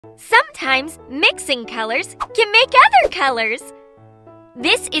Sometimes mixing colors can make other colors.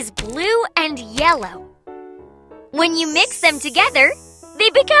 This is blue and yellow. When you mix them together, they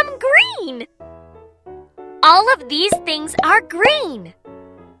become green. All of these things are green.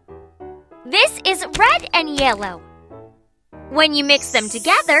 This is red and yellow. When you mix them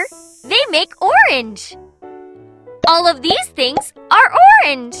together, they make orange. All of these things are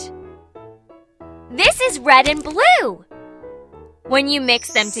orange. This is red and blue. When you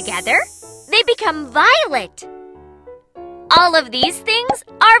mix them together, they become violet. All of these things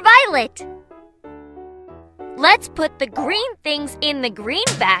are violet. Let's put the green things in the green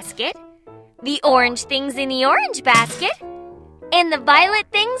basket, the orange things in the orange basket, and the violet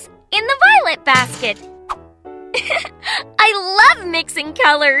things in the violet basket. I love mixing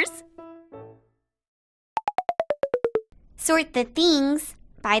colors. Sort the things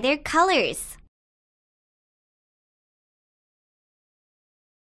by their colors.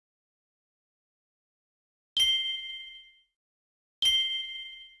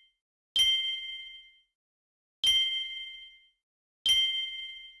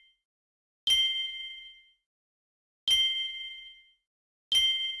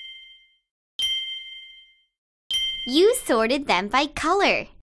 You sorted them by color.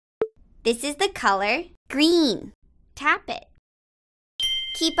 This is the color green. Tap it.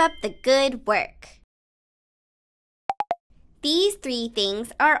 Keep up the good work. These three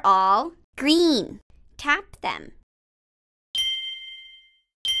things are all green. Tap them.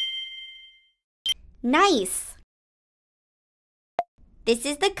 Nice. This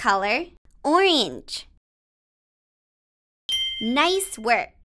is the color orange. Nice work.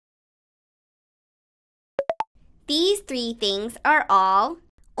 These three things are all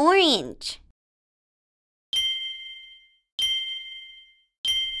orange.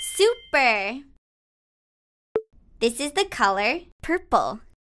 Super! This is the color purple.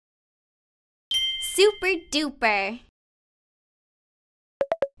 Super duper!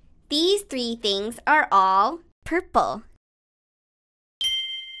 These three things are all purple.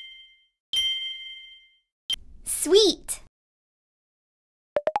 Sweet!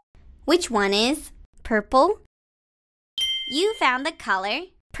 Which one is purple? You found the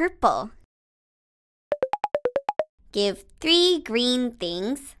color purple. Give 3 green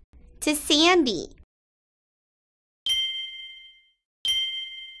things to Sandy.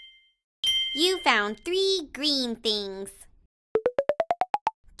 You found 3 green things.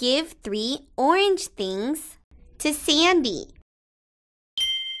 Give 3 orange things to Sandy.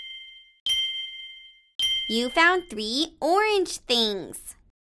 You found 3 orange things.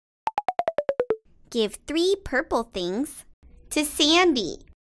 Give 3 purple things to Sandy.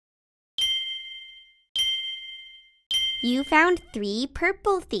 You found 3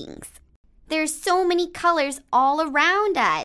 purple things. There's so many colors all around us.